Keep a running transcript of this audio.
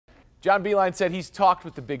John Beilein said he's talked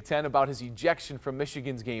with the Big Ten about his ejection from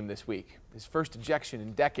Michigan's game this week, his first ejection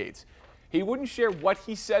in decades. He wouldn't share what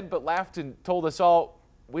he said, but laughed and told us all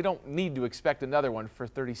we don't need to expect another one for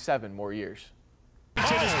 37 more years. Oh,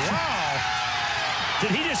 wow.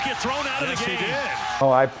 Did he just get thrown out of the game? He did. Oh,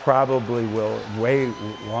 I probably will,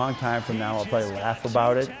 long time from now, I'll probably laugh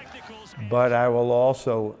about it. But I will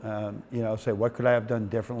also, say, what could I have done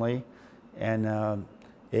differently? And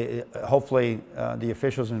hopefully the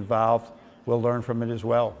officials involved will learn from it as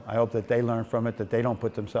well. I hope that they learn from it, that they don't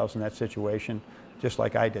put themselves in that situation, just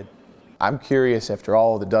like I did. I'm curious, after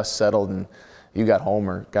all the dust settled and you got home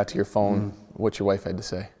or got to your phone, what your wife had to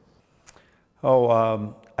say.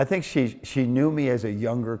 Oh, I think she knew me as a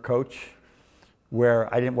younger coach,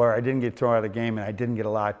 where I didn't get thrown out of the game and I didn't get a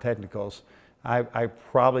lot of technicals. I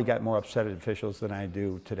probably got more upset at officials than I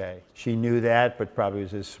do today. She knew that, but probably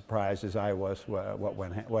was as surprised as I was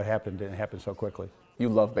what happened didn't happen so quickly. You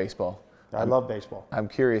love baseball. I love baseball. I'm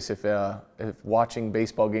curious if watching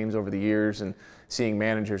baseball games over the years and seeing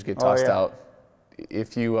managers get tossed out,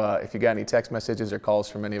 if you got any text messages or calls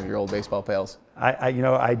from any of your old baseball pals.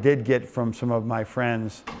 I did get from some of my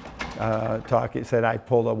friends said I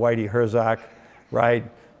pulled a Whitey Herzog, right?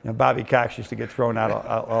 Bobby Cox used to get thrown out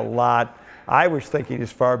a lot. I was thinking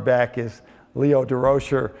as far back as Leo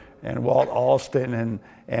DeRocher and Walt Alston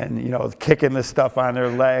and kicking the stuff on their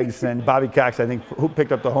legs, and Bobby Cox, I think, who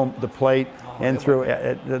picked up the plate and threw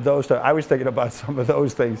those stuff. I was thinking about some of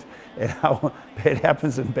those things and how it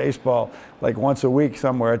happens in baseball like once a week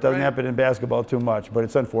somewhere. It doesn't happen in basketball too much, but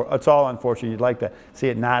it's all unfortunate. You'd like to see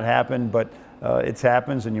it not happen, but it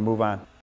happens and you move on.